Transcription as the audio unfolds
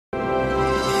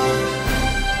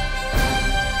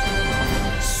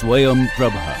Swayam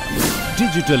Prabha.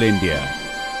 Digital India.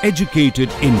 Educated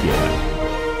India.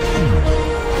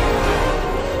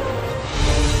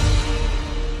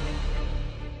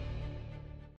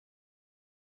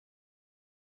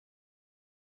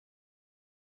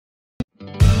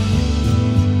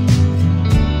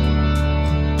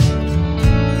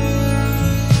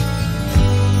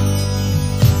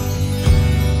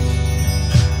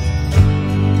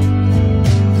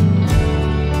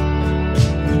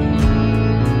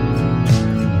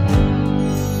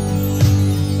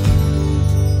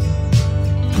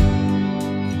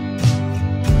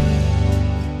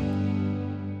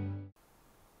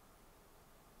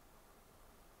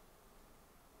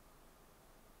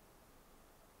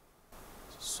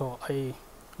 So, I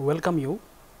welcome you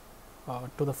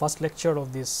to the first lecture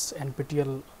of this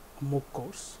NPTEL MOOC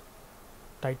course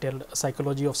titled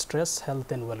Psychology of Stress,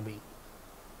 Health and Well-being.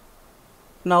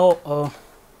 Now,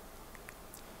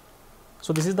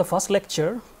 so this is the first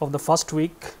lecture of the first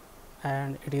week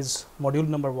and it is module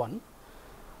number 1.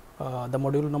 The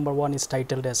module number 1 is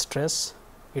titled as Stress,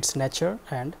 its nature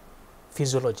and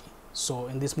physiology. So,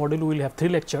 in this module we will have 3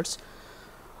 lectures.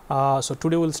 So,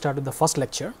 today we will start with the first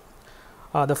lecture.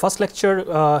 The first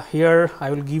lecture here I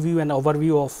will give you an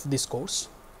overview of this course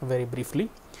very briefly,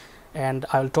 and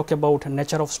I will talk about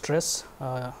nature of stress,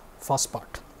 first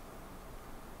part.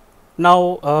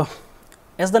 Now,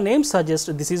 as the name suggests,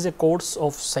 this is a course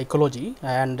of psychology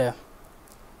and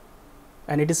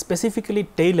it is specifically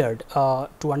tailored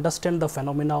to understand the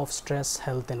phenomena of stress,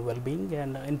 health and well-being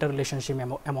and interrelationship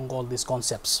among all these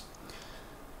concepts.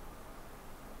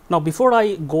 Now, before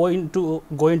I go into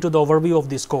the overview of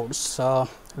this course,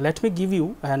 let me give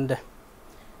you a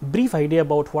brief idea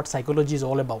about what psychology is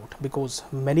all about, because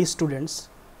many students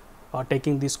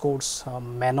taking this course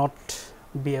may not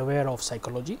be aware of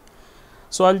psychology.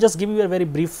 So, I will just give you a very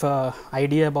brief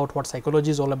idea about what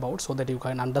psychology is all about, so that you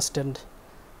can understand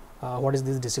what is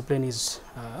this discipline is,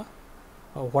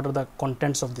 what are the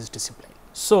contents of this discipline.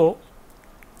 So,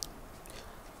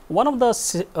 one of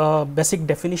the basic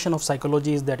definition of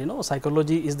psychology is that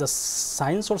psychology is the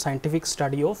science or scientific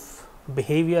study of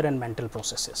behavior and mental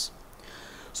processes.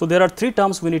 So, there are 3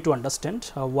 terms we need to understand.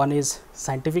 One is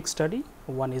scientific study,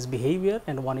 one is behavior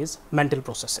and one is mental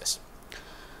processes.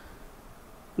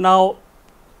 Now,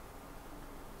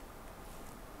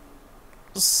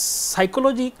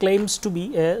 psychology claims to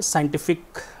be a scientific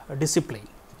discipline.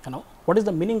 What is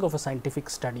the meaning of a scientific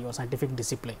study or scientific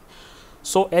discipline?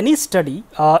 So, any study,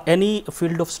 any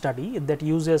field of study that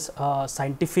uses a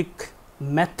scientific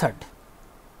method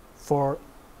for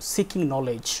seeking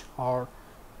knowledge or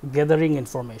gathering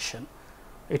information,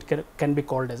 it can be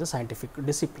called as a scientific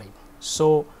discipline.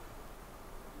 So,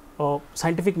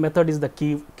 scientific method is the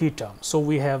key term. So,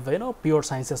 we have pure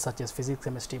sciences such as physics,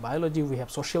 chemistry, biology, we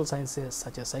have social sciences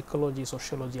such as psychology,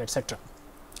 sociology, etc.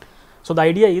 So, the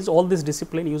idea is all this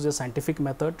discipline uses scientific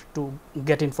method to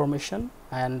get information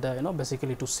and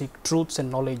basically to seek truths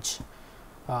and knowledge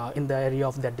in the area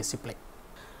of that discipline.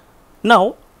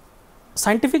 Now,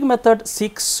 scientific method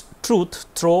seeks truth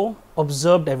through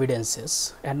observed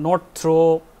evidences and not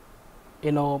through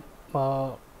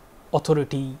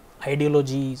authority,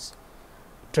 ideologies,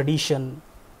 tradition,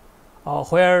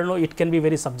 where it can be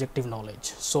very subjective knowledge.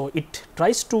 So, it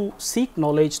tries to seek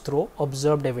knowledge through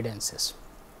observed evidences.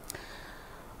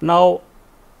 Now,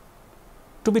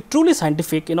 to be truly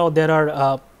scientific, there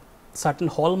are certain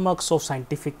hallmarks of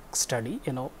scientific study.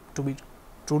 To be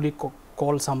truly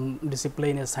call some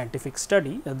discipline as scientific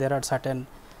study, there are certain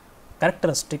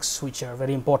characteristics which are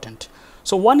very important.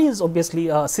 So, one is obviously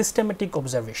systematic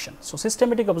observation. So,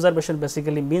 systematic observation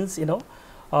basically means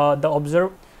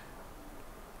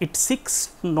it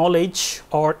seeks knowledge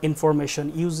or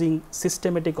information using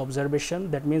systematic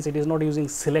observation. That means it is not using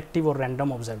selective or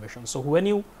random observation. So, when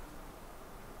you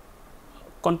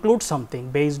conclude something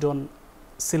based on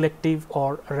selective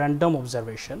or random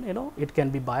observation, it can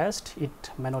be biased,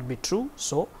 it may not be true.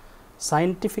 So,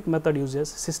 scientific method uses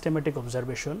systematic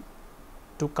observation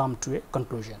to come to a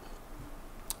conclusion.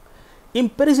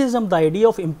 Empiricism, the idea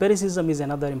of empiricism is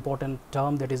another important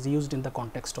term that is used in the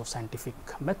context of scientific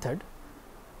method.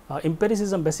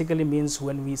 Empiricism basically means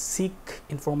when we seek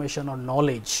information or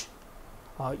knowledge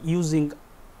using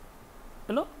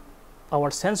our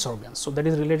sense organs. So, that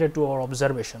is related to our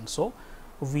observation. So,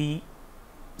 we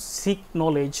seek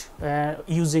knowledge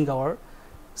using our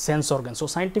sense organs. So,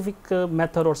 scientific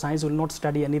method or science will not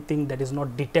study anything that is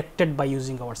not detected by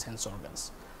using our sense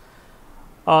organs.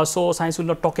 So, science will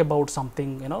not talk about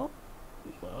something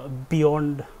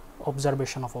beyond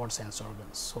observation of our sense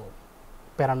organs. So,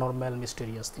 paranormal,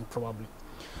 mysterious thing probably.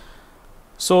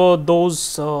 So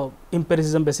those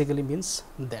empiricism basically means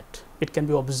that it can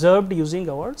be observed using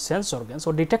our sense organs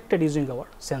or detected using our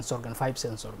sense organ, 5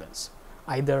 sense organs,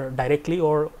 either directly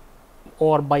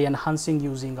or by enhancing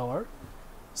using our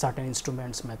certain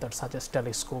instruments, methods such as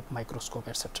telescope, microscope,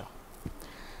 etc.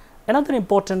 Another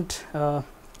important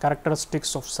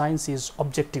characteristics of science is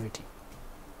objectivity.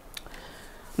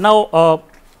 Now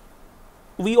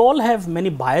we all have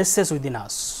many biases within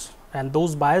us, and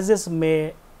those biases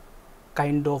may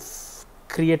kind of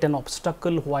create an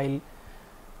obstacle while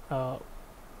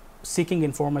seeking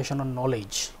information or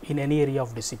knowledge in any area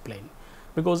of discipline,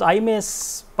 because I may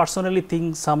personally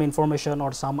think some information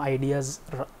or some ideas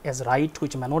as right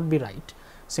which may not be right,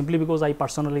 simply because I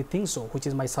personally think so, which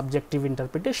is my subjective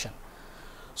interpretation.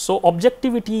 So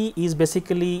objectivity is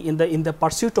basically in the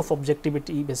pursuit of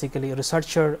objectivity, basically a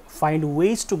researcher find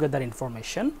ways to gather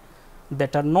information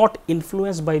that are not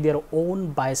influenced by their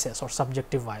own biases or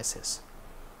subjective biases.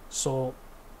 So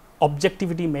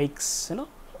objectivity makes,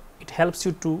 it helps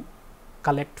you to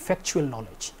collect factual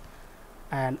knowledge,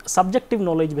 and subjective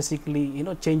knowledge basically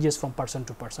changes from person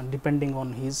to person depending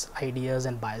on his ideas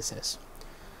and biases.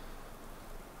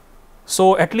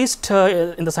 So at least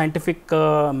in the scientific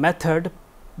method,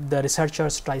 the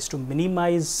researchers tries to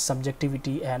minimize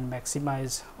subjectivity and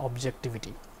maximize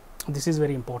objectivity. This is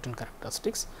very important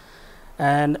characteristics.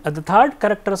 And the third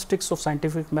characteristics of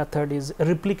scientific method is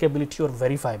replicability or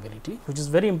verifiability, which is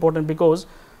very important because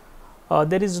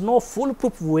there is no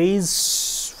foolproof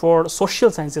ways for social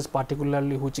sciences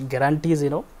particularly which guarantees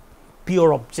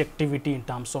pure objectivity in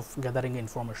terms of gathering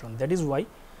information. That is why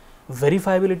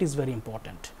verifiability is very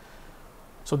important.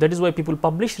 So that is why people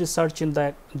publish research in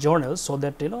the journals, so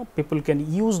that people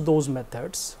can use those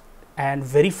methods and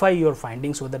verify your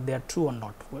findings whether they are true or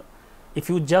not. If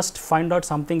you just find out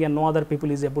something and no other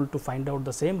people is able to find out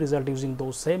the same result using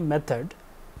those same method,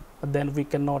 then we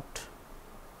cannot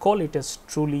call it as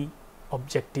truly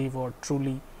objective or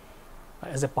truly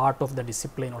as a part of the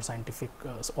discipline or scientific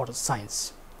or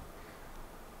science.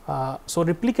 So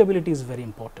replicability is very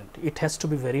important. It has to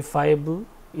be verifiable,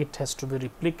 it has to be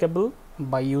replicable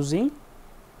by using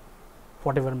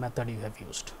whatever method you have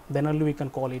used. Then only we can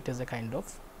call it as a kind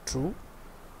of true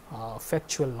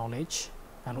factual knowledge,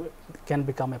 and can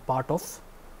become a part of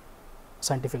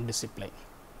scientific discipline.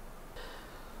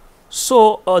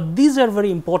 So these are very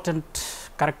important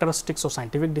characteristics of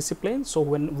scientific discipline. So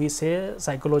when we say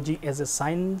psychology as a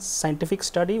scientific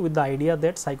study, with the idea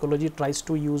that psychology tries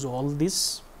to use all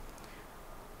these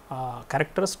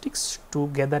characteristics to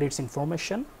gather its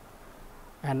information,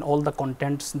 and all the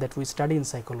contents that we study in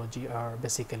psychology are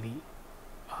basically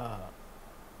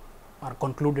are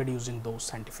concluded using those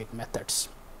scientific methods.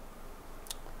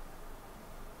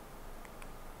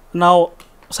 Now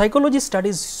psychology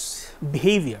studies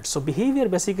behavior. So behavior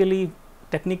basically,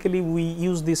 technically we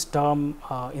use this term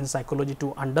in psychology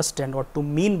to understand or to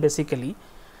mean basically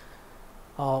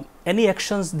any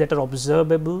actions that are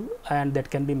observable and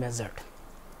that can be measured.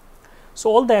 So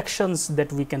all the actions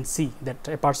that we can see, that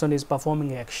a person is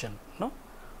performing action,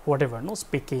 whatever,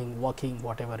 speaking, walking,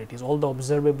 whatever it is, all the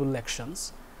observable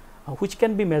actions which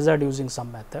can be measured using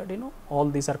some method, all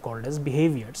these are called as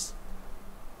behaviors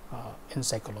in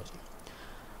psychology.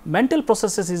 Mental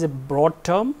processes is a broad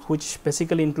term which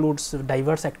basically includes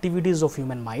diverse activities of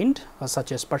human mind,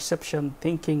 such as perception,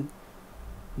 thinking,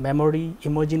 memory,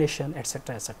 imagination,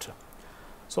 etc., etc.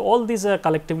 So all these are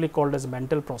collectively called as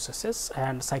mental processes,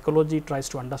 and psychology tries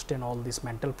to understand all these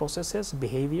mental processes,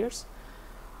 behaviors.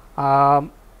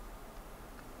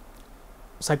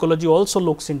 Psychology also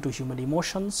looks into human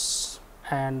emotions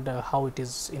and how it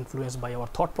is influenced by our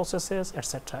thought processes,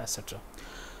 etc., etc.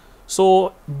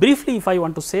 So briefly, if I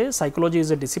want to say, psychology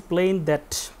is a discipline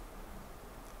that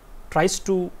tries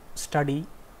to study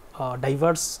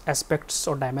diverse aspects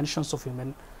or dimensions of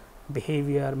human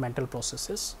behavior, mental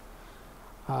processes.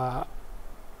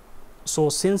 So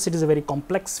since it is a very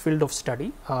complex field of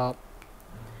study,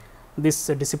 this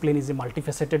discipline is a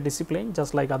multifaceted discipline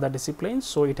just like other disciplines.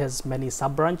 So it has many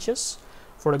sub branches.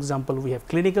 For example, we have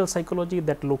clinical psychology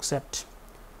that looks at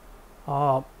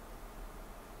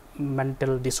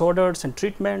mental disorders and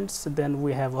treatments. Then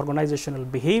we have organizational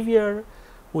behavior,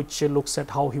 which looks at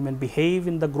how human behave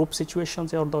in the group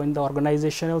situations or in the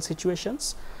organizational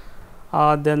situations.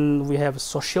 Then we have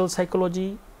social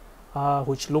psychology,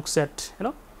 which looks at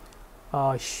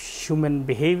human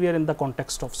behavior in the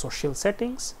context of social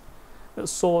settings.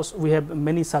 So we have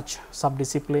many such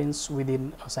sub-disciplines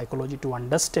within psychology to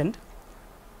understand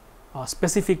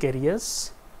specific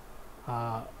areas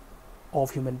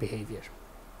of human behavior.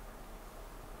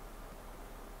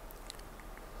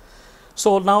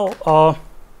 So now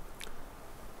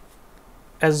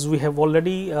as we have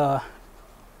already,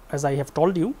 as I have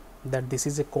told you, that this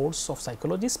is a course of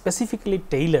psychology specifically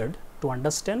tailored to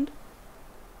understand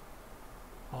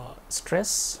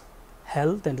stress,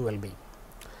 health and well-being.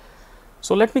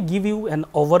 So, let me give you an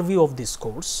overview of this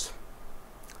course.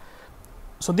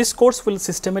 So, this course will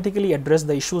systematically address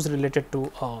the issues related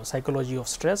to psychology of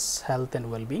stress, health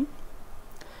and well-being.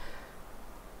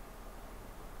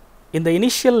 In the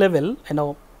initial level,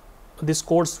 this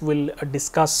course will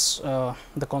discuss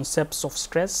the concepts of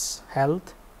stress,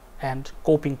 health and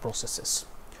coping processes,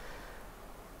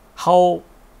 how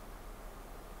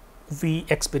we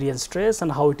experience stress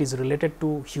and how it is related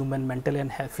to human mental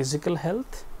and physical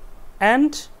health,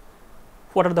 and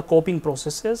what are the coping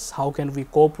processes, how can we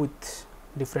cope with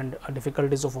different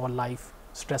difficulties of our life,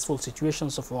 stressful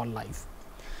situations of our life.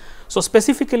 So,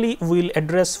 specifically we will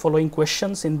address following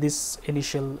questions in this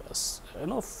initial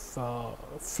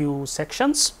few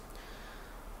sections,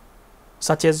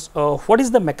 such as what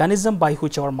is the mechanism by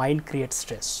which our mind creates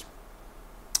stress.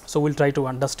 So, we will try to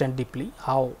understand deeply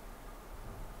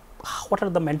what are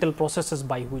the mental processes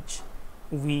by which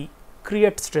we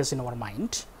create stress in our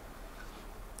mind.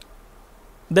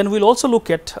 Then we will also look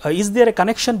at is there a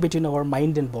connection between our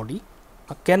mind and body?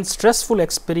 Can stressful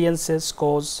experiences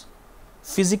cause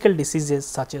physical diseases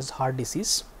such as heart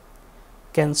disease?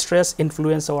 Can stress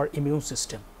influence our immune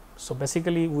system? So,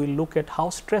 basically we will look at how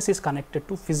stress is connected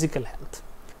to physical health.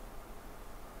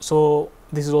 So,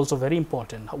 this is also very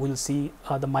important. We will see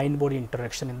the mind body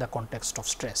interaction in the context of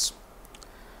stress.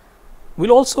 We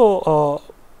will also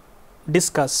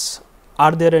discuss,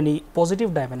 are there any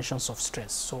positive dimensions of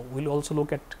stress. So, we will also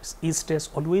look at, is stress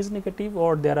always negative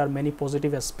or there are many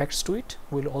positive aspects to it.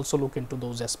 We will also look into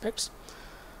those aspects.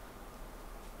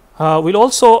 We will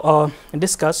also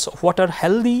discuss what are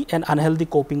healthy and unhealthy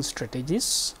coping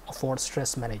strategies for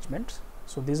stress management.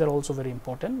 So, these are also very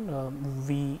important.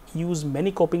 We use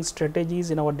many coping strategies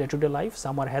in our day-to-day life.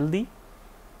 Some are healthy,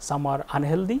 some are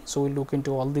unhealthy. So, we will look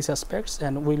into all these aspects,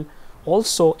 and we will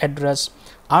also address,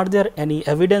 are there any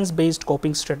evidence based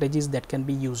coping strategies that can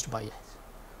be used by us.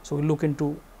 So, we will look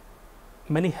into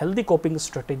many healthy coping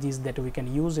strategies that we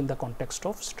can use in the context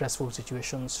of stressful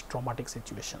situations, traumatic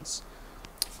situations.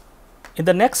 In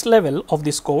the next level of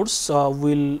this course,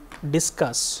 we will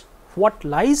discuss what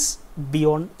lies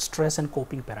beyond stress and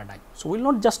coping paradigm. So, we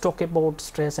will not just talk about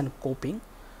stress and coping,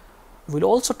 we will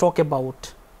also talk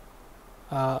about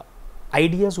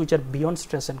ideas which are beyond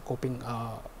stress and coping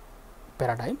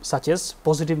paradigm, such as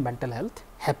positive mental health,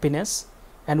 happiness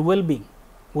and well-being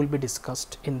will be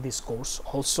discussed in this course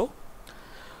also.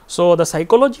 So, the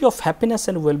psychology of happiness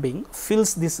and well-being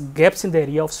fills these gaps in the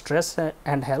area of stress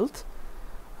and health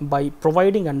by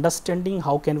providing understanding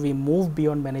how can we move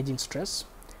beyond managing stress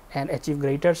and achieve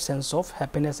greater sense of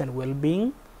happiness and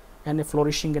well-being and a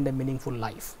flourishing and a meaningful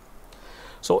life.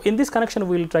 So, in this connection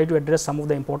we will try to address some of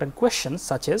the important questions,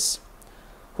 such as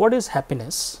what is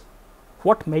happiness,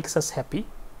 what makes us happy,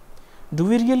 do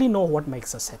we really know what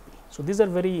makes us happy. So, these are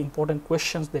very important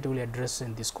questions that we will address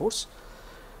in this course.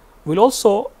 We will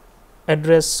also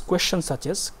address questions such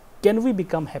as, can we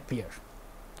become happier?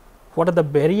 What are the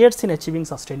barriers in achieving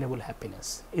sustainable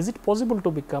happiness? Is it possible to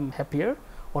become happier,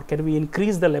 or can we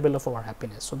increase the level of our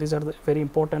happiness? So, these are the very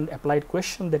important applied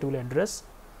questions that we will address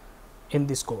in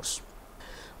this course.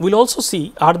 We will also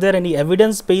see, are there any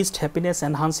evidence based happiness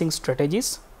enhancing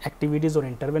strategies, activities or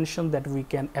interventions that we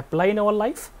can apply in our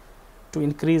life to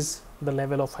increase the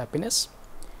level of happiness.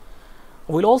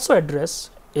 We will also address,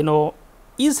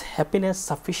 is happiness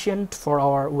sufficient for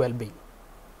our well-being,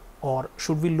 or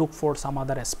should we look for some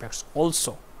other aspects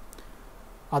also,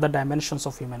 other dimensions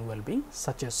of human well-being,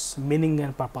 such as meaning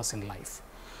and purpose in life.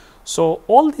 So,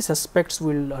 all these aspects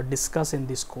we will discuss in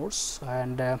this course,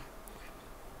 and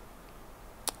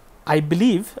I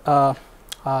believe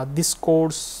this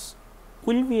course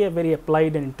will be a very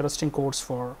applied and interesting course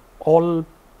for all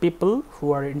people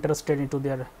who are interested into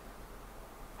their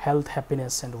health,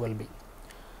 happiness and well-being.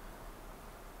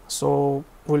 So,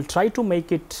 we will try to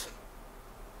make it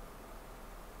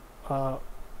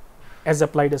as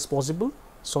applied as possible,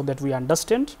 so that we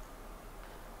understand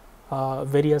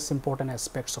various important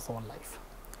aspects of our life.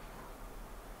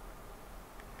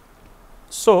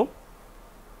 So,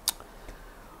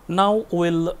 now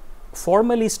we will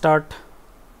formally start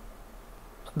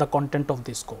the content of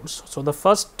this course. So, the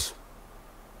first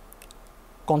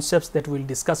concepts that we will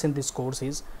discuss in this course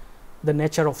is the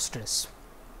nature of stress.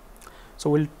 So,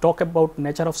 we will talk about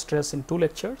nature of stress in 2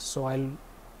 lectures. So, I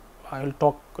will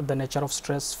talk the nature of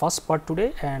stress first part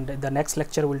today, and the next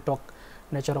lecture will talk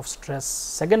nature of stress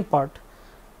second part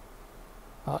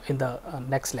in the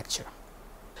next lecture.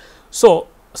 So,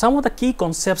 some of the key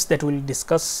concepts that we will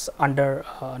discuss under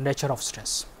nature of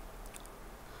stress.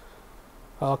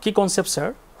 Key concepts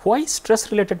are: why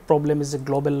stress related problem is a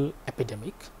global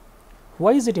epidemic,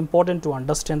 why is it important to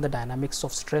understand the dynamics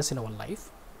of stress in our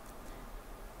life,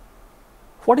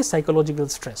 what is psychological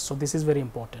stress. So, this is very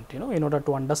important, in order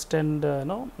to understand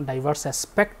diverse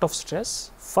aspect of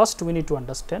stress. First we need to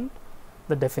understand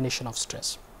the definition of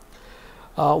stress.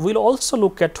 We will also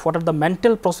look at what are the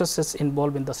mental processes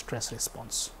involved in the stress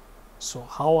response. So,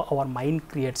 how our mind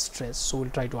creates stress. So, we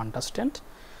will try to understand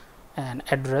and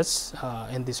address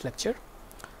in this lecture,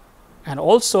 and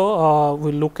also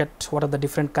we will look at what are the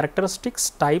different characteristics,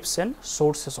 types and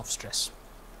sources of stress.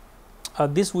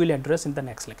 This we will address in the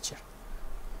next lecture.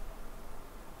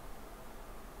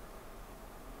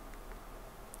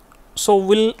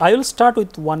 So, I will start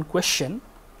with one question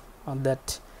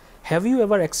that: have you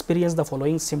ever experienced the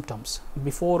following symptoms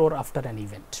before or after an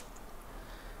event,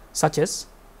 such as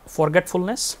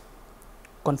forgetfulness,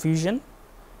 confusion,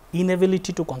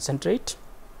 inability to concentrate,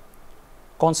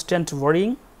 constant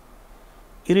worrying,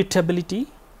 irritability,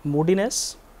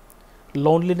 moodiness,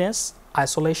 loneliness,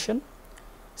 isolation,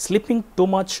 sleeping too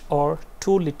much or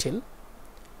too little,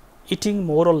 eating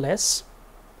more or less,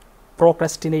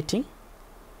 procrastinating,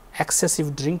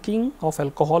 excessive drinking of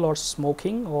alcohol or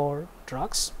smoking or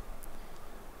drugs,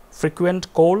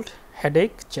 frequent cold,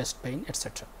 headache, chest pain,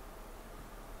 etc.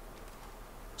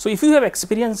 So, if you have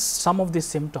experienced some of these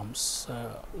symptoms,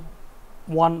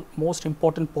 one most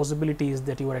important possibility is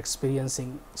that you are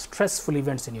experiencing stressful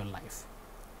events in your life.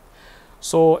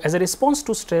 So, as a response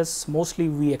to stress, mostly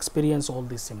we experience all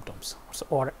these symptoms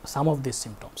or some of these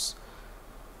symptoms.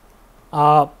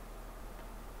 Now,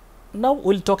 we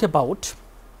will talk about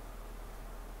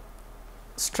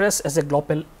stress as a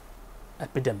global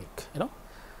epidemic.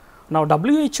 Now,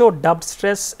 WHO dubbed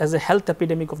stress as a health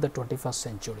epidemic of the 21st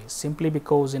century, simply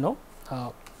because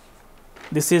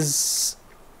this is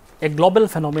a global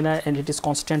phenomena and it is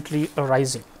constantly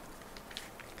rising.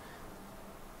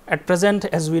 At present,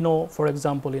 as we know, for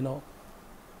example,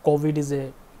 COVID is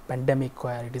a pandemic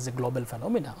where it is a global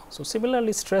phenomena. So,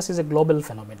 similarly stress is a global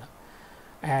phenomena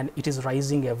and it is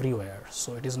rising everywhere.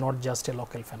 So, it is not just a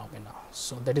local phenomena.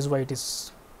 So, that is why it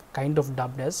is kind of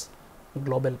dubbed as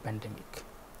global pandemic,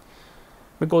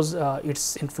 because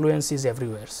its influence is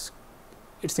everywhere.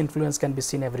 Its influence can be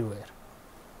seen everywhere.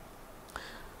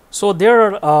 So,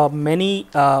 there are many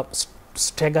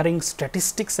staggering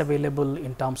statistics available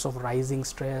in terms of rising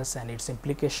stress and its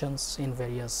implications in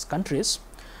various countries.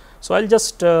 So, I will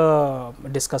just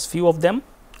discuss few of them.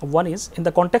 One is, in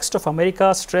the context of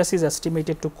America, stress is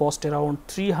estimated to cost around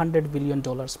 $300 billion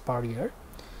per year,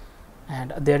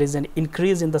 and there is an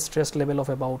increase in the stress level of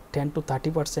about 10 to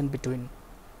 30% between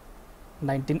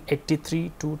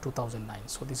 1983 to 2009.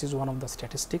 So, this is one of the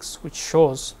statistics which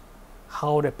shows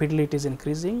how rapidly it is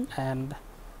increasing and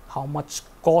how much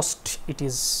cost it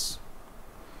is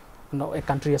a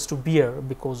country has to bear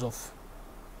because of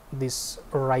this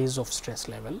rise of stress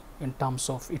level in terms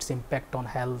of its impact on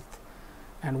health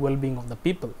and well-being of the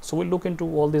people. So, we will look into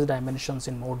all these dimensions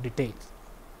in more detail.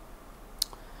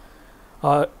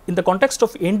 In the context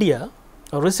of India,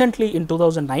 recently in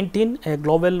 2019, a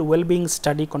global well-being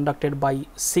study conducted by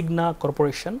Cigna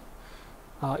Corporation,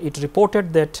 it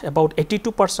reported that about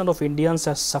 82% of Indians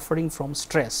are suffering from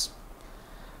stress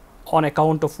on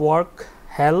account of work,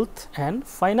 health and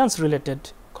finance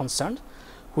related concerns,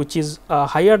 which is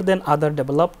higher than other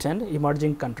developed and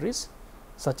emerging countries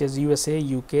such as USA,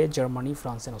 UK, Germany,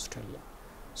 France and Australia.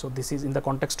 So, this is in the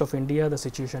context of India, the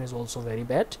situation is also very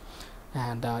bad,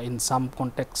 and in some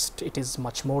context it is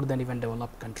much more than even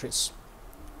developed countries.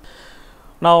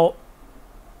 Now,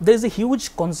 there is a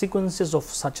huge consequences of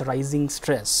such rising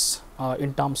stress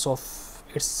in terms of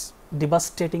its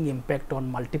devastating impact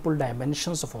on multiple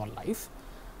dimensions of our life,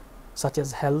 such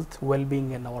as health,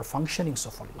 well-being and our functionings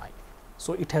of our life.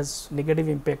 So, it has negative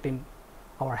impact in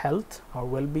our health, our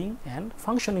well-being and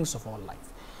functionings of our life,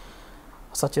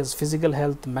 such as physical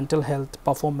health, mental health,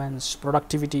 performance,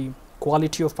 productivity,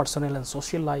 quality of personal and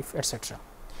social life, etc.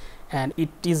 And it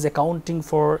is accounting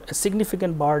for a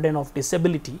significant burden of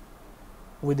disability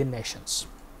within nations.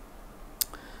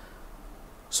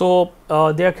 So,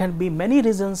 there can be many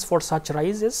reasons for such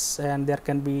rises, and there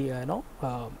can be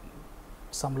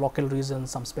some local reason,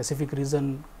 some specific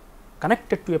reason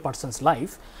connected to a person's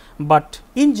life, but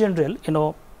in general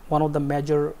one of the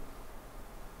major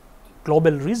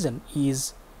global reason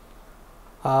is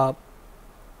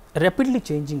rapidly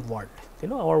changing world.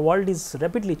 Our world is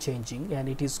rapidly changing and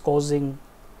it is causing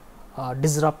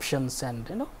disruptions,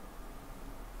 and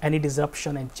any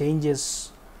disruption and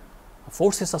changes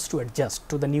forces us to adjust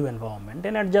to the new environment,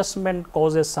 and adjustment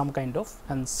causes some kind of,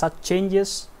 and such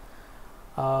changes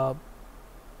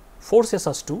forces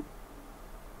us to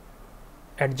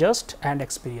adjust and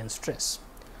experience stress.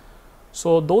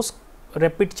 So those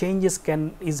rapid changes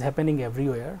is happening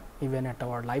everywhere, even at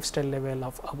our lifestyle level,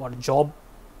 of our job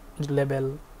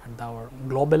level, at our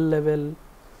global level,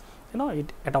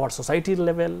 at our society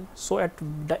level. So at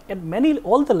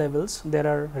all the levels there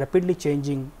are rapidly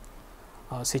changing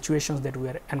situations that we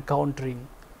are encountering,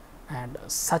 and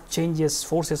such changes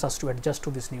forces us to adjust to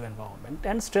this new environment,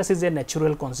 and stress is a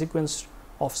natural consequence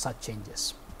of such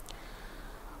changes.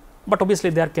 But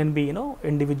obviously there can be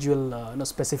individual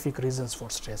specific reasons for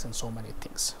stress and so many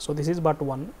things. So this is but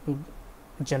one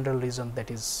general reason,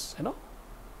 that is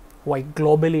why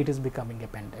globally it is becoming a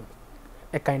pandemic,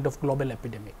 a kind of global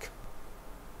epidemic.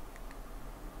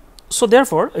 So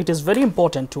therefore it is very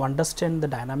important to understand the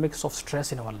dynamics of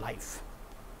stress in our life,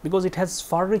 because it has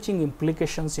far-reaching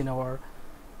implications in our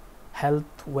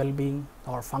health, well-being,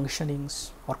 our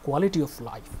functionings, our quality of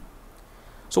life.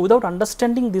 So without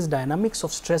understanding these dynamics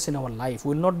of stress in our life,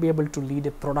 we will not be able to lead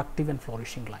a productive and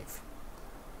flourishing life.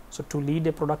 So to lead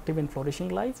a productive and flourishing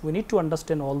life, we need to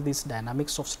understand all these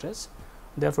dynamics of stress.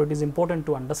 Therefore it is important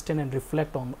to understand and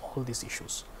reflect on all these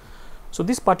issues. So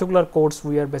this particular course,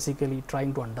 we are basically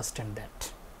trying to understand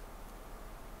that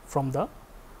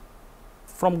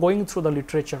from going through the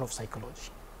literature of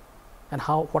psychology, and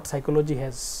what psychology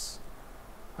has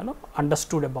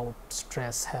understood about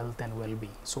stress, health and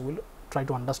well-being. So we'll try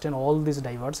to understand all these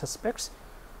diverse aspects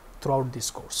throughout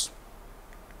this course.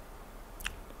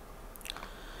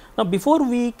 Now before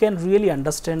we can really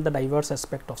understand the diverse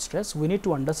aspect of stress, we need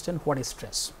to understand what is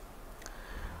stress.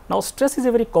 Now stress is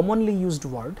a very commonly used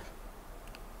word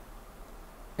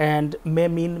and may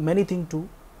mean many things to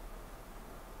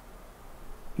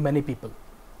many people.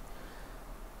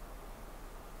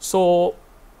 So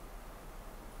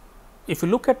if you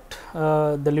look at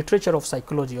the literature of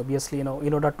psychology, obviously in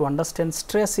order to understand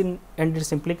stress and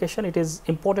its implication, it is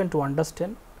important to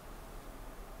understand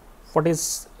what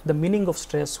is the meaning of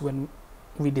stress when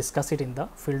we discuss it in the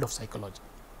field of psychology.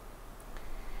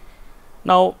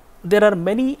 Now there are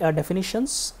many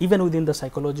definitions even within the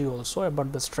psychology also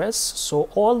about the stress. So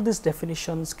all these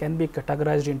definitions can be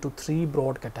categorized into three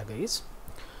broad categories.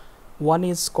 One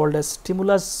is called as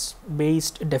stimulus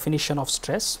based definition of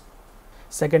stress,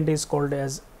 second is called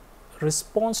as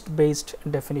response based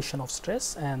definition of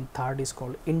stress, and third is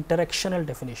called interactional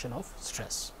definition of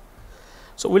stress.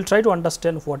 So we'll try to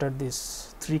understand what are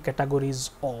these three categories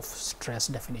of stress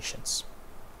definitions.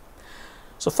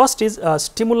 So first is a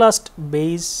stimulus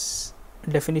based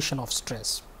definition of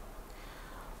stress.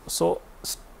 So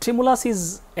stimulus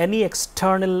is any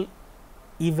external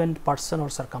event, person or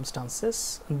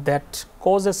circumstances that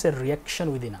causes a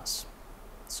reaction within us.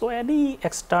 So any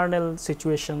external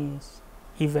situations,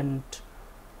 event,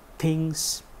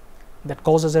 things that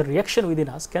causes a reaction within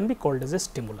us can be called as a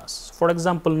stimulus. For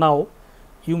example, now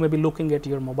you may be looking at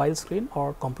your mobile screen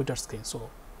or computer screen. So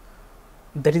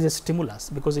that is a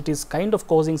stimulus because it is kind of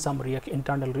causing some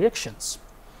internal reactions.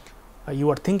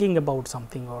 You are thinking about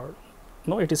something, or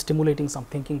it is stimulating some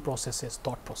thinking processes,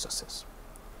 thought processes.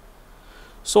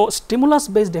 So stimulus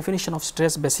based definition of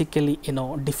stress basically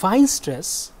defines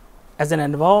stress as an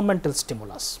environmental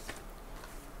stimulus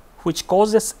which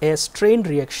causes a strained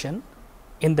reaction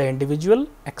in the individual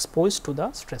exposed to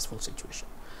the stressful situation.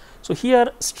 So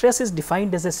here stress is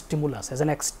defined as a stimulus, as an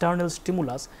external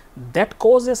stimulus that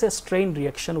causes a strained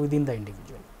reaction within the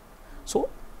individual. So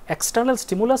external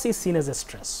stimulus is seen as a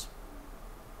stress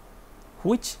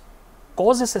which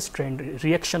causes a strained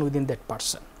reaction within that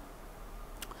person.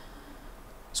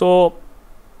 So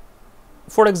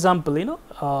for example,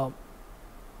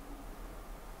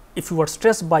 if you are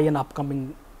stressed by an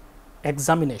upcoming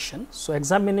examination, so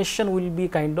examination will be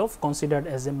kind of considered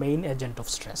as a main agent of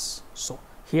stress. So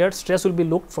here stress will be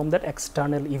looked from that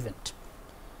external event.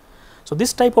 So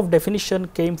this type of definition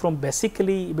came from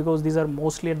basically because these are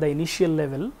mostly at the initial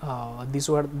level,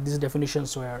 these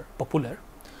definitions were popular,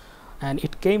 and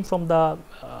it came from the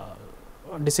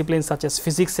disciplines such as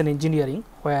physics and engineering,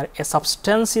 where a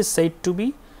substance is said to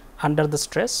be under the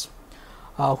stress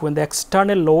when the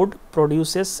external load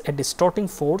produces a distorting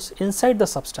force inside the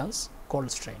substance called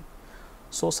strain.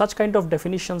 So such kind of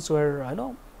definitions were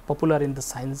popular in the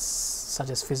science such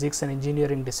as physics and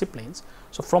engineering disciplines.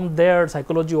 So from there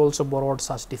psychology also borrowed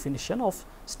such definition of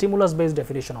stimulus based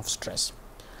definition of stress.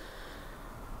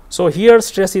 So here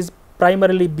stress is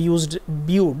primarily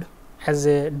viewed as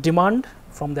a demand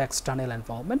from the external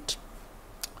environment.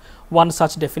 One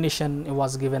such definition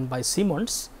was given by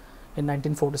Simmons in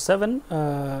 1947.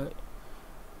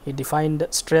 He defined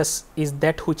stress is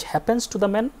that which happens to the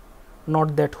man,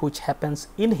 not that which happens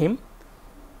in him.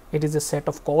 It is a set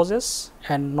of causes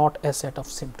and not a set of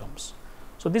symptoms.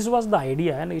 So, this was the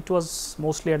idea, and it was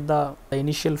mostly at the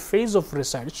initial phase of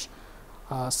research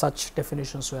such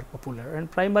definitions were popular,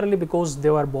 and primarily because they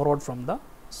were borrowed from the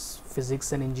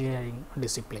physics and engineering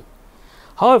discipline.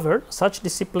 However, such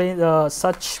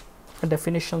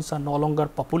definitions are no longer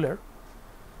popular,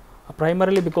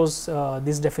 primarily because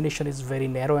this definition is very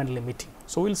narrow and limiting.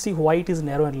 So, we will see why it is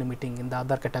narrow and limiting in the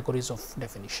other categories of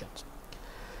definitions.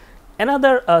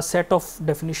 Another set of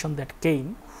definition that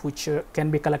came, which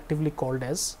can be collectively called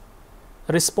as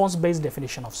response based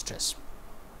definition of stress.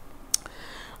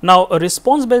 Now, a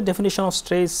response based definition of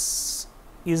stress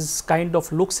is kind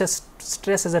of looks at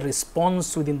stress as a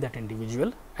response within that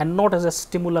individual and not as a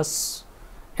stimulus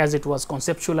as it was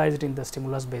conceptualized in the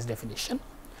stimulus based definition.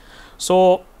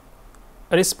 So,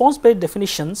 response based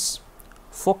definitions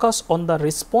focus on the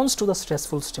response to the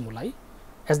stressful stimuli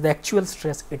as the actual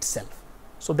stress itself.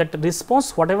 So, that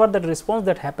response, whatever that response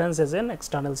that happens as an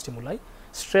external stimuli,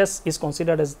 stress is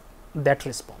considered as that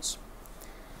response.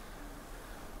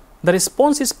 The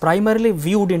response is primarily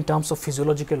viewed in terms of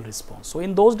physiological response. So,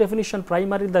 in those definition,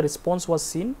 primarily the response was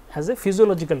seen as a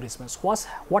physiological response.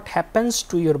 What happens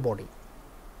to your body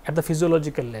at the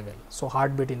physiological level? So,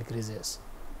 heartbeat increases,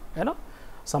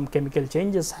 some chemical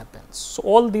changes happens. So,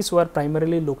 all these were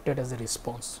primarily looked at as a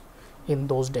response in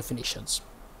those definitions.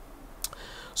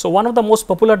 So, one of the most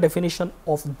popular definition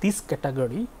of this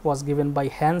category was given by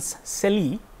Hans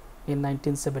Selye in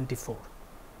 1974.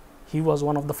 He was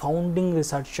one of the founding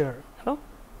researcher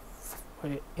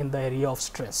in the area of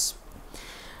stress.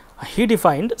 He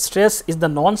defined stress is the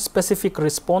non-specific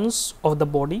response of the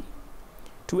body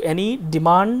to any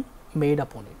demand made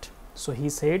upon it. So, he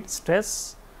said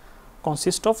stress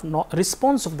consists of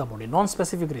response of the body,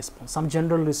 non-specific response, some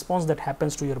general response that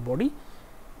happens to your body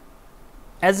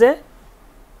as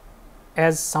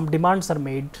some demands are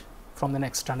made from an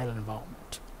external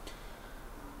environment.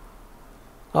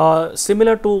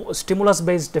 Similar to stimulus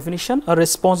based definition, a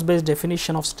response based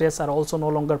definition of stress are also no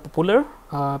longer popular,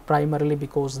 primarily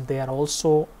because they are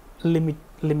also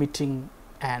limiting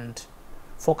and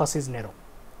focus is narrow.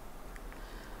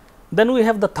 Then we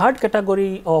have the third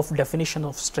category of definition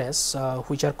of stress,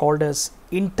 which are called as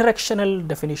interactional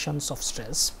definitions of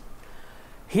stress.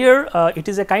 Here it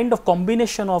is a kind of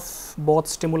combination of both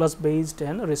stimulus based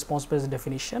and response based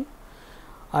definition,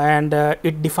 and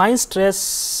it defines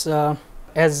stress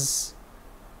as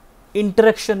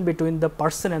interaction between the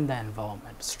person and the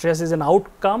environment. Stress is an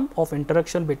outcome of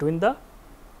interaction between the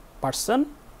person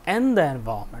and the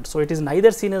environment. So, it is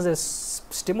neither seen as a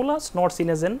stimulus nor seen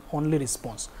as an only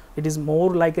response. It is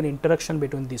more like an interaction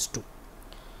between these two.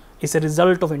 It is a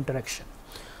result of interaction.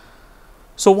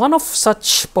 So, one of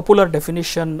such popular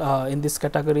definition in this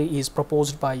category is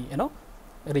proposed by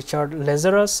Richard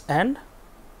Lazarus and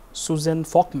Susan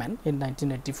Folkman in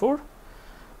 1984,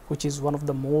 which is one of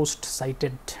the most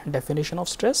cited definition of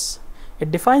stress.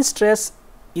 It defines stress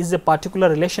is a particular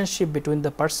relationship between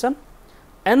the person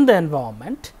and the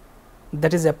environment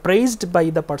that is appraised by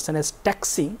the person as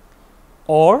taxing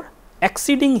or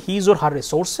exceeding his or her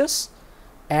resources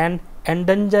and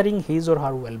endangering his or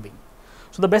her well-being.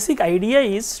 So, the basic idea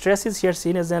is stress is here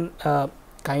seen as an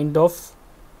kind of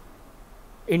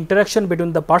interaction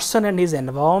between the person and his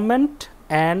environment,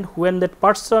 and when that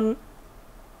person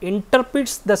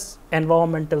interprets this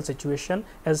environmental situation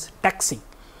as taxing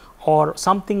or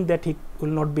something that he will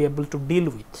not be able to deal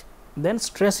with, then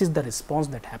stress is the response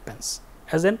that happens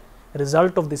as a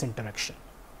result of this interaction.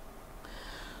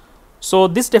 So,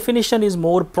 this definition is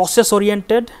more process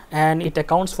oriented and it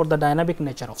accounts for the dynamic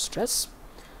nature of stress,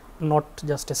 not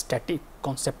just a static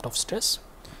concept of stress.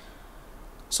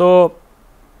 So,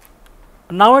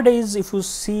 nowadays if you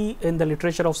see in the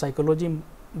literature of psychology,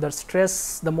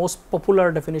 the most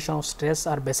popular definition of stress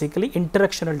are basically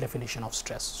interactional definition of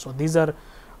stress. So, these are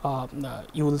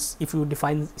you will, if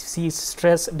you see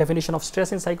stress definition of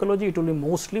stress in psychology, it will be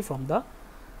mostly from the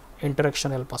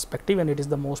interactional perspective, and it is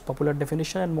the most popular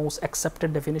definition and most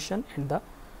accepted definition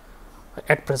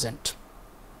at present.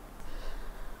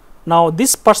 Now,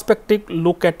 this perspective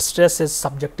look at stress as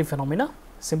subjective phenomena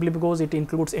simply because it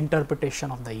includes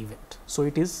interpretation of the event. So,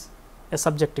 it is a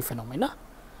subjective phenomena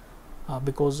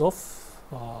because of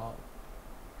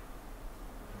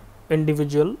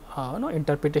individual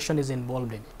interpretation is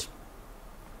involved in it.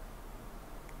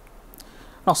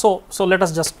 Now, so let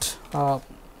us just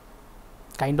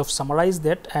kind of summarize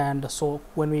that. And so,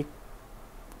 when we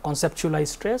conceptualize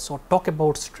stress or talk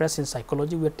about stress in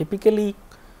psychology, we are typically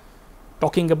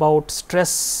talking about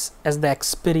stress as the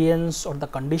experience or the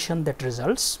condition that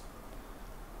results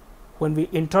when we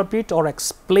interpret or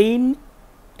explain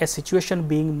a situation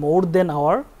being more than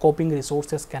our coping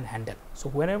resources can handle. So,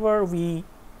 whenever we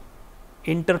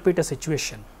interpret a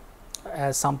situation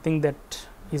as something that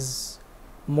is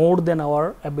more than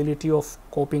our ability of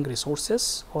coping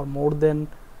resources, or more than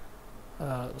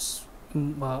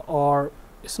or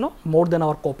it's more than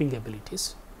our coping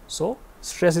abilities, so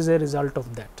stress is a result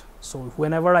of that. So,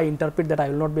 whenever I interpret that I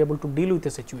will not be able to deal with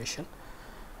a situation,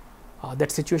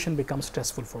 that situation becomes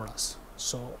stressful for us.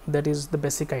 So, that is the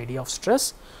basic idea of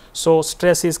stress. So,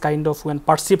 stress is kind of when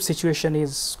perceived situation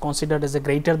is considered as a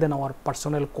greater than our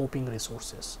personal coping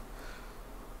resources.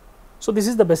 So, this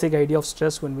is the basic idea of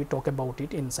stress when we talk about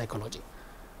it in psychology.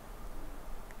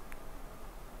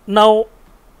 Now,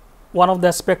 one of the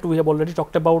aspects we have already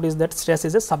talked about is that stress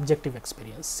is a subjective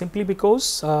experience, simply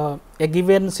because a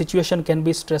given situation can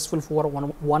be stressful for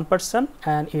one person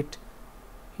and it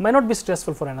may not be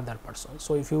stressful for another person.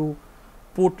 So, if you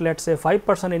put, let us say, 5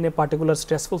 person in a particular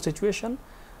stressful situation,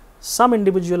 some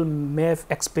individual may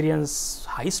experience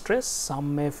high stress,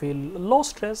 some may feel low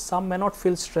stress, some may not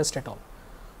feel stressed at all.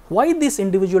 Why these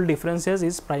individual differences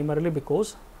is primarily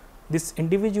because these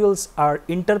individuals are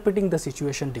interpreting the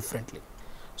situation differently.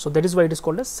 So, that is why it is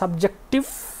called a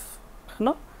subjective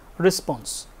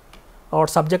response, or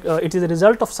it is a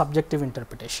result of subjective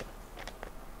interpretation.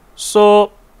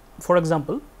 So, for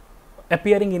example,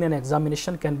 appearing in an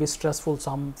examination can be stressful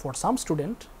for some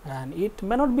student, and it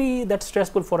may not be that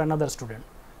stressful for another student.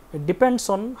 It depends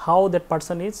on how that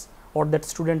person is, or that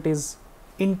student is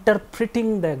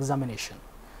interpreting the examination.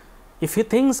 If he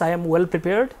thinks I am well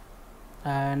prepared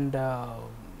and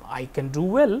I can do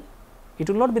well, it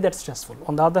will not be that stressful.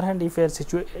 On the other hand, if a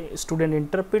student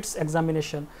interprets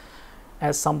examination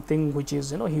as something which is,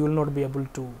 he will not be able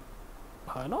to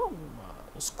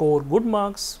score good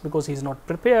marks because he is not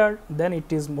prepared, then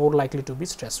it is more likely to be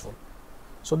stressful.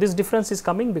 So, this difference is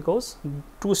coming because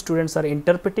two students are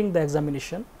interpreting the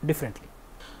examination differently.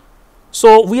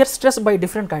 So, we are stressed by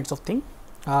different kinds of things,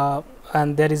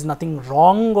 and there is nothing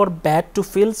wrong or bad to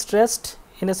feel stressed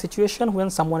in a situation when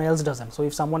someone else doesn't. So,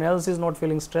 if someone else is not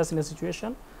feeling stress in a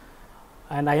situation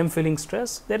and I am feeling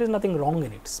stress, there is nothing wrong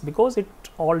in it, because it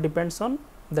all depends on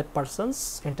that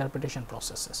person's interpretation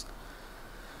processes.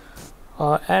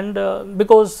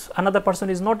 Because another person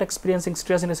is not experiencing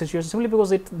stress in a situation simply because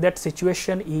that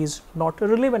situation is not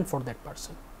relevant for that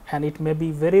person, and it may be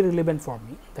very relevant for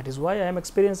me. That is why I am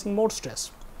experiencing more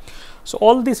stress. So,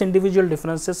 all these individual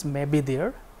differences may be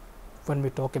there when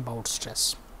we talk about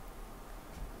stress.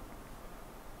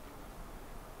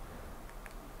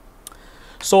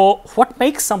 So, what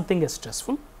makes something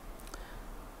stressful?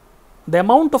 The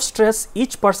amount of stress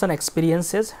each person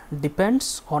experiences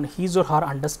depends on his or her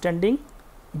understanding,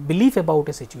 belief about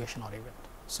a situation or event.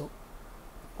 So,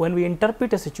 when we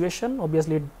interpret a situation,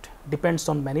 obviously it depends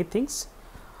on many things,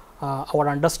 our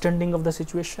understanding of the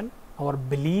situation, our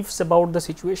beliefs about the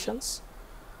situations,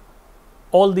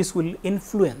 all this will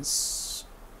influence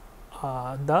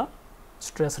the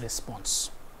stress response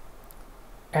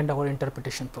and our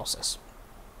interpretation process.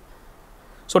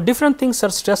 So, different things are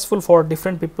stressful for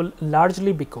different people,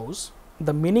 largely because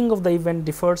the meaning of the event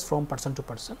differs from person to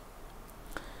person.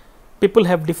 People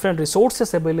have different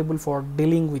resources available for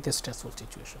dealing with stressful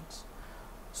situations.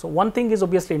 So, one thing is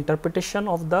obviously interpretation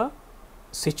of the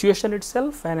situation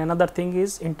itself, and another thing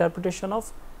is interpretation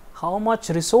of how much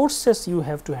resources you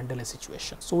have to handle a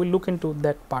situation. So, we will look into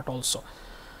that part also.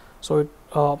 So,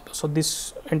 so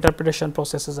these interpretation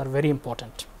processes are very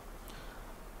important.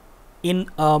 In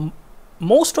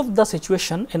most of the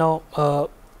situation,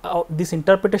 this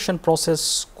interpretation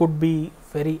process could be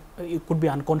it could be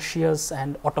unconscious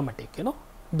and automatic,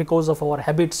 because of our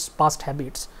habits, past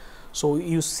habits. So,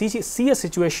 you see a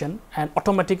situation and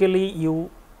automatically you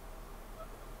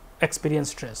experience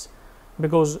stress,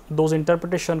 because those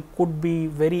interpretation could be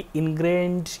very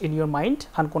ingrained in your mind,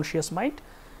 unconscious mind,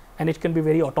 and it can be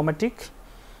very automatic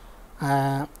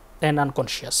and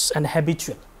unconscious and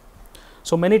habitual.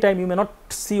 So, many times you may not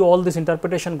see all this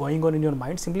interpretation going on in your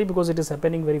mind simply because it is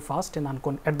happening very fast and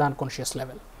at the unconscious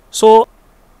level. So,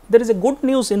 there is a good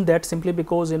news in that, simply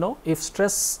because if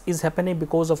stress is happening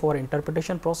because of our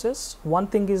interpretation process, one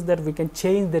thing is that we can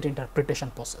change that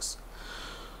interpretation process.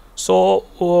 So,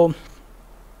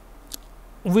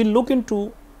 we will look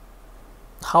into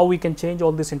how we can change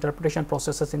all these interpretation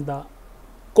processes in the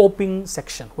coping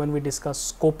section when we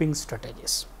discuss coping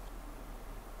strategies.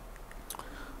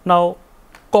 Now,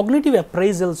 cognitive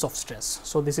appraisals of stress.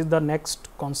 So, this is the next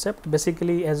concept.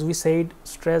 Basically, as we said,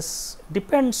 stress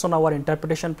depends on our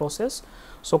interpretation process.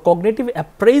 So, cognitive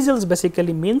appraisals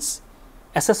basically means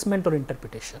assessment or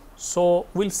interpretation. So,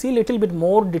 we will see little bit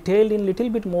more detail in little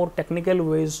bit more technical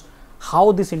ways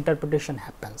how this interpretation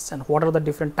happens and what are the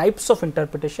different types of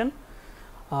interpretation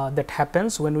that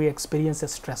happens when we experience a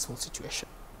stressful situation.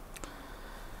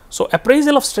 So,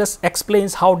 appraisal of stress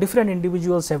explains how different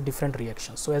individuals have different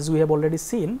reactions. So, as we have already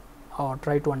seen or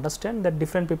try to understand that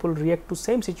different people react to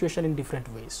same situation in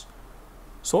different ways.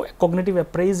 So, cognitive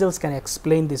appraisals can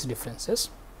explain these differences.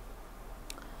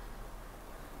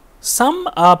 Some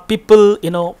people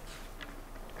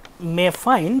may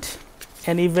find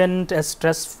an event as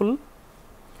stressful,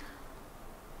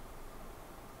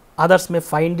 others may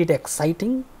find it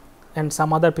exciting, and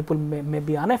some other people may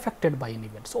be unaffected by an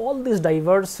event. So, all these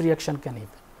diverse reaction can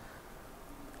happen.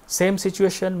 Same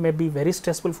situation may be very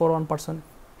stressful for one person,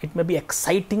 it may be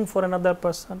exciting for another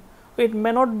person, it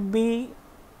may not be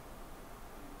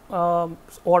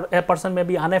or a person may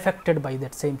be unaffected by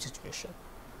that same situation.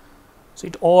 So,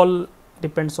 it all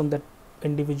depends on that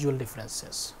individual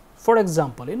differences. For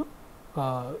example,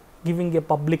 giving a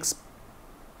public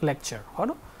lecture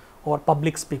or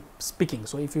public speaking.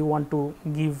 So, if you want to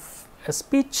give a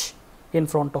speech in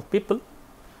front of people,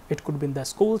 it could be in the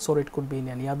schools or it could be in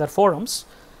any other forums.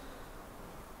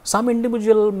 Some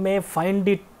individual may find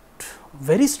it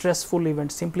very stressful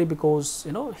event simply because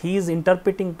he is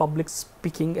interpreting public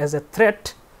speaking as a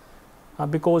threat,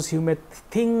 because he may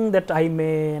think that I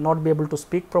may not be able to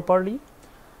speak properly,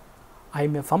 I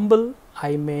may fumble,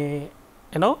 I may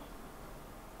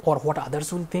or what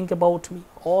others will think about me.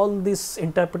 All this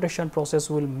interpretation process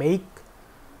will make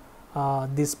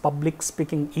this public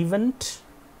speaking event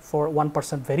for one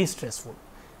person very stressful.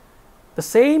 The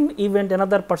same event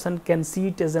another person can see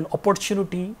it as an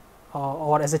opportunity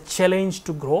or as a challenge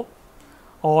to grow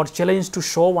or challenge to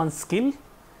show one skill,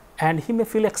 and he may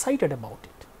feel excited about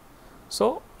it.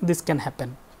 So, this can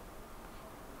happen.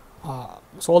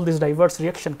 So, all these diverse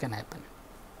reaction can happen,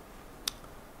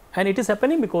 and it is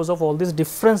happening because of all these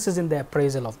differences in the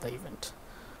appraisal of the event.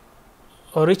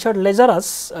 Richard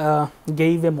Lazarus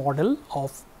gave a model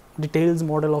of details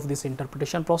model of this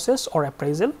interpretation process or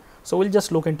appraisal. So, we will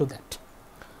just look into that.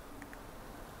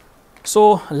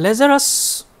 So,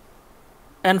 Lazarus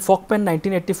and Folkman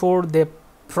 1984 they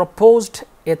proposed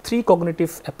a 3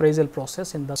 cognitive appraisal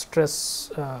process in the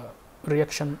stress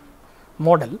reaction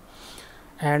model,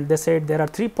 and they said there are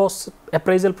 3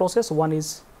 appraisal process. One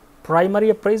is primary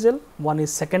appraisal, one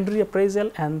is secondary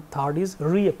appraisal, and third is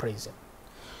reappraisal.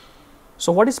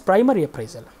 So, what is primary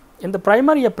appraisal? In the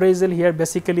primary appraisal here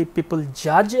basically people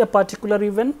judge a particular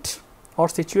event or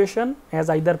situation as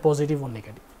either positive or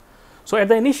negative. So, at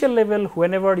the initial level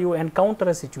whenever you encounter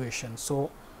a situation, so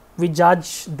we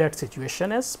judge that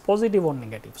situation as positive or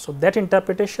negative. So, that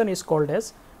interpretation is called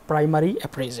as primary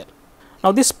appraisal.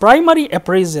 Now, this primary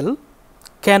appraisal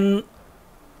can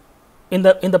in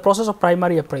the process of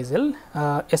primary appraisal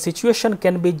a situation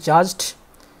can be judged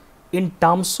in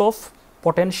terms of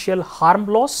potential harm,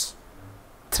 loss,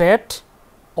 threat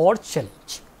or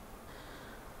challenge.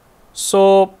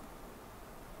 So,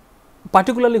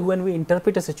 particularly when we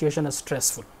interpret a situation as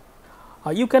stressful,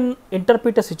 you can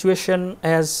interpret a situation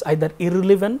as either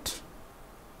irrelevant,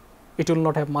 it will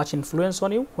not have much influence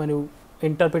on you. When you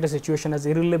interpret a situation as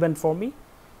irrelevant for me,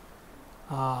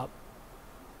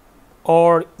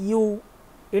 or you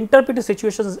interpret a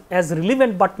situation as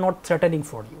relevant but not threatening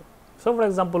for you. So, for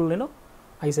example,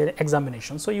 I said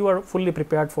examination, so you are fully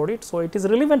prepared for it, so it is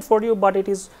relevant for you, but it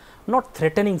is not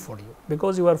threatening for you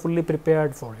because you are fully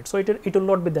prepared for it. So, it will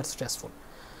not be that stressful.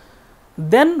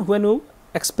 Then when you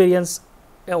experience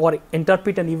or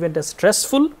interpret an event as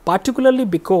stressful, particularly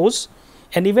because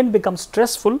an event becomes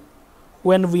stressful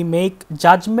when we make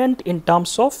judgment in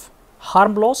terms of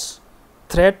harm, loss,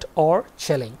 threat or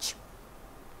challenge.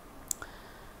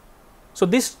 So,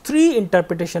 these 3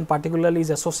 interpretation particularly is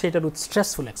associated with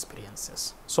stressful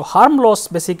experiences. So, harm loss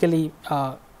basically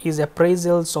is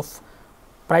appraisals of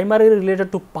primarily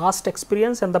related to past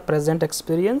experience and the present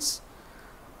experience.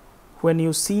 When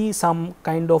you see some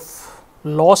kind of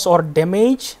loss or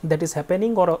damage that is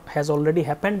happening or has already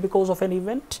happened because of an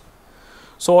event.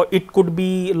 So, it could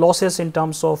be losses in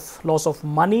terms of loss of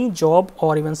money, job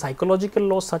or even psychological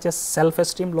loss such as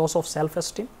self-esteem, loss of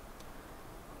self-esteem.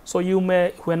 So, you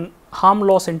may when harm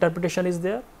loss interpretation is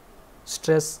there,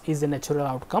 stress is a natural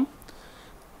outcome.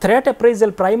 Threat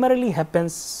appraisal primarily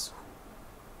happens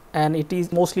and it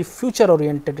is mostly future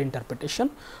oriented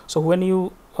interpretation. So, when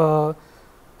you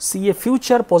see a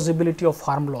future possibility of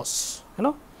harm loss,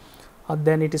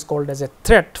 then it is called as a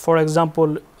threat. For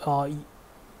example,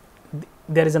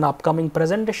 there is an upcoming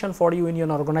presentation for you in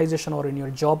your organization or in your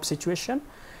job situation,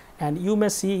 and you may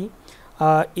see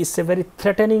it's a very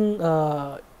threatening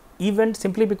event,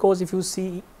 simply because if you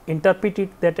see interpret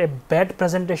it that a bad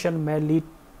presentation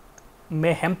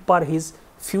may hamper his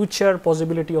future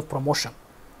possibility of promotion,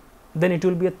 then it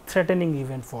will be a threatening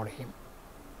event for him.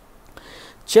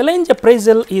 Challenge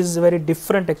appraisal is very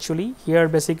different actually. Here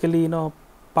basically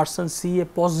person see a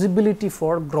possibility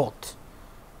for growth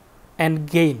and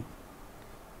gain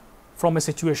from a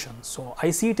situation. So, I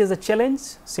see it as a challenge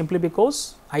simply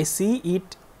because I see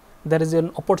it there is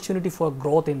an opportunity for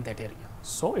growth in that area.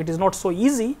 So, it is not so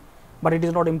easy, but it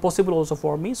is not impossible also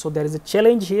for me. So, there is a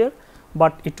challenge here,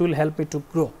 but it will help me to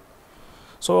grow.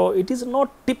 So, it is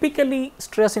not typically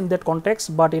stress in that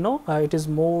context, but it is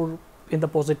more in the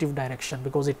positive direction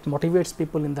because it motivates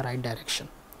people in the right direction.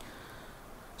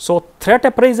 So, threat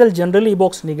appraisal generally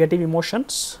evokes negative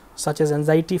emotions such as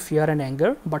anxiety, fear and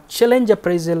anger, but challenge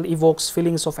appraisal evokes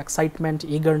feelings of excitement,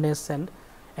 eagerness and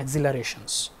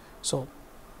exhilarations. So,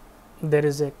 there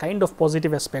is a kind of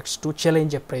positive aspects to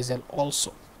challenge appraisal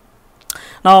also.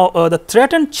 Now, the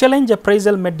threat and challenge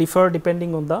appraisal may differ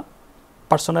depending on the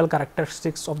personal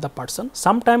characteristics of the person.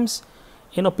 Sometimes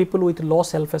people with low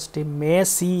self-esteem may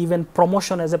see even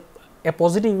promotion as a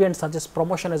positive event such as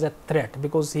promotion as a threat,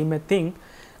 because he may think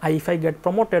if I get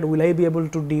promoted, will I be able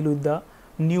to deal with the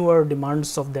newer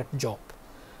demands of that job,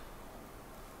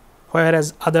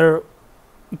 whereas other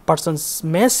persons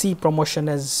may see promotion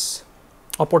as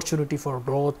opportunity for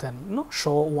growth and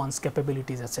show one's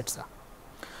capabilities, etc.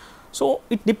 So,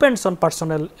 it depends on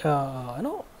personal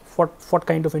what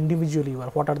kind of individual you are,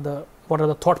 what are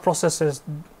the thought processes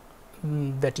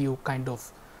that you kind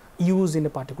of use in a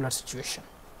particular situation.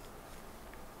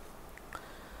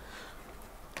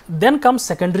 Then comes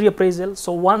secondary appraisal.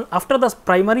 So, after the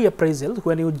primary appraisal,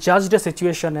 when you judge the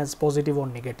situation as positive or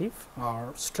negative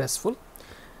or stressful,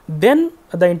 then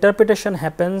the interpretation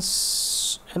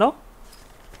happens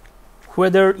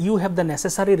whether you have the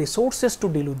necessary resources to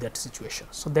deal with that situation.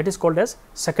 So, that is called as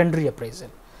secondary appraisal.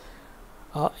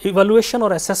 Evaluation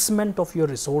or assessment of your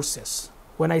resources.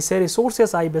 When I say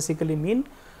resources, I basically mean,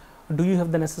 do you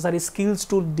have the necessary skills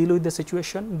to deal with the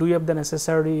situation? Do you have the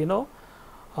necessary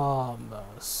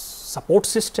support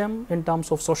system in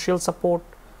terms of social support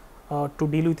to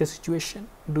deal with the situation?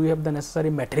 Do you have the necessary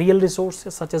material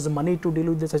resources such as money to deal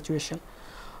with the situation?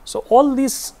 So, all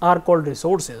these are called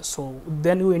resources. So,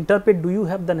 then you interpret, do you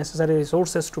have the necessary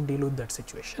resources to deal with that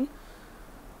situation?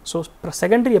 So,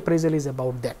 secondary appraisal is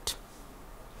about that.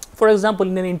 For example,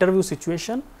 in an interview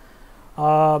situation,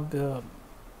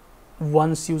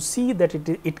 once you see that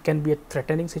it can be a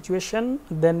threatening situation,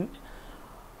 then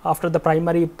after the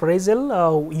primary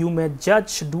appraisal, you may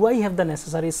judge, do I have the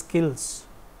necessary skills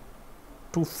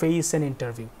to face an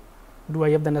interview? Do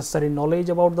I have the necessary knowledge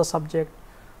about the subject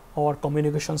or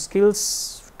communication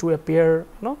skills to appear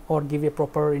or give a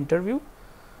proper interview?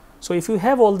 So, if you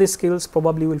have all these skills,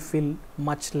 probably you will feel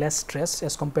much less stress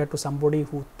as compared to somebody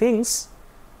who thinks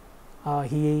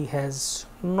he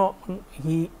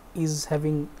is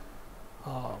having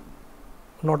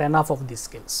not enough of these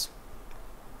skills.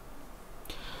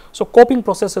 So, coping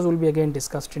processes will be again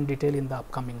discussed in detail in the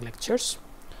upcoming lectures.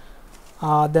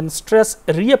 Then stress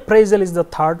reappraisal is the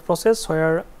third process,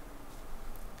 where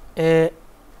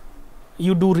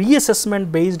you do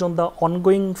reassessment based on the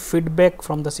ongoing feedback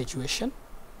from the situation,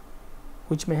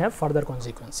 which may have further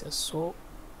consequences. So,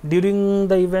 during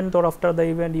the event or after the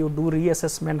event, you do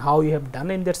reassessment how you have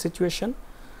done in that situation.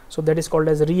 So, that is called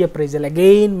as reappraisal,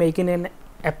 again making an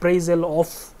appraisal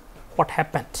of what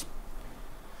happened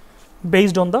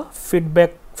based on the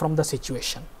feedback from the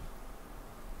situation.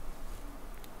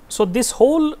 So, this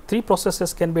whole three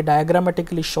processes can be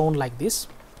diagrammatically shown like this.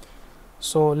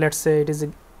 So, let us say it is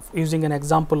using an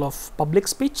example of public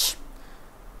speech.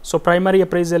 So, primary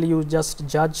appraisal, you just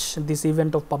judge this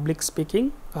event of public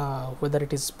speaking, whether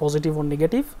it is positive or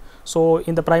negative. So,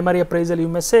 in the primary appraisal, you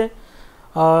may say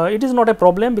it is not a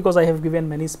problem because I have given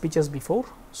many speeches before.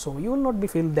 So, you will not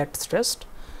feel that stressed.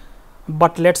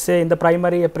 But let us say in the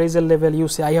primary appraisal level, you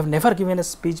say I have never given a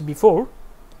speech before,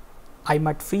 I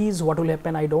might freeze, what will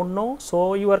happen, I do not know.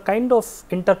 So, you are kind of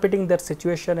interpreting that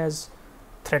situation as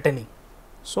threatening.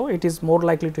 So, it is more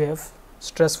likely to have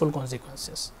stressful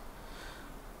consequences.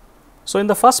 So, in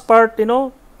the first part,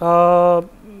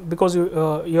 because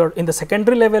you are in the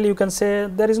secondary level, you can say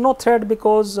there is no threat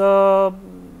because I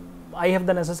have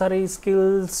the necessary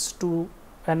skills to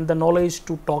and the knowledge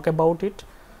to talk about it.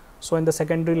 So, in the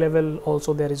secondary level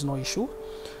also there is no issue.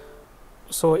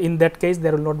 So, in that case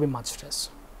there will not be much stress.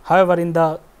 However, in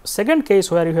the second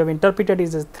case where you have interpreted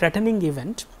is a threatening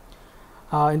event.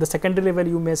 In the secondary level,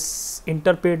 you may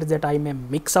interpret that I may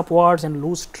mix up words and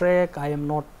lose track, I am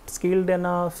not skilled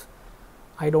enough,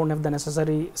 I don't have the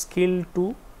necessary skill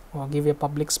to give a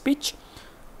public speech.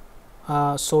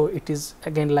 So it is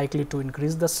again likely to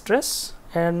increase the stress.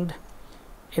 And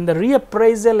in the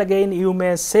reappraisal, again you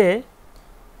may say,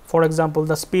 for example,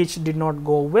 the speech did not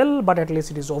go well, but at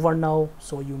least it is over now,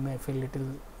 so you may feel little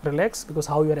relaxed, because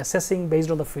how you are assessing based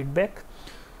on the feedback,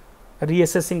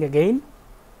 reassessing again.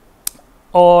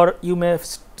 Or you may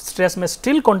stress may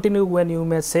still continue when you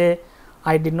may say,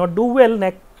 I did not do well,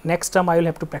 next time I will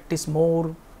have to practice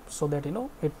more, so that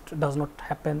it does not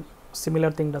happen,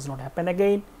 similar thing does not happen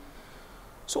again.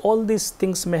 So all these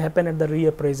things may happen at the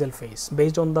reappraisal phase,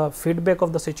 based on the feedback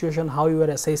of the situation, how you are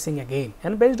assessing again,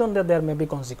 and based on that there may be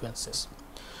consequences.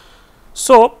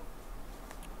 So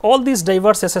all these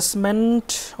diverse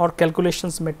assessment or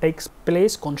calculations may take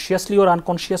place consciously or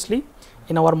unconsciously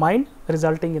in our mind,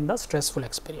 resulting in the stressful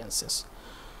experiences.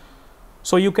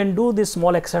 So you can do this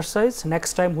small exercise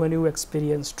next time when you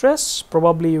experience stress.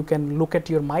 Probably you can look at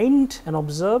your mind and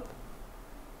observe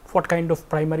what kind of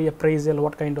primary appraisal,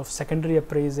 what kind of secondary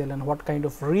appraisal, and what kind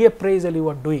of reappraisal you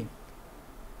are doing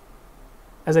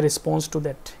as a response to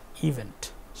that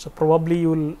event. So probably you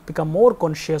will become more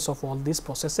conscious of all these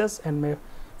processes and may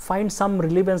find some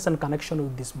relevance and connection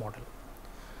with this model.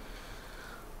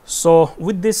 So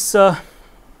with this, I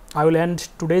will end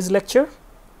today's lecture.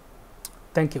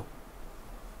 Thank you.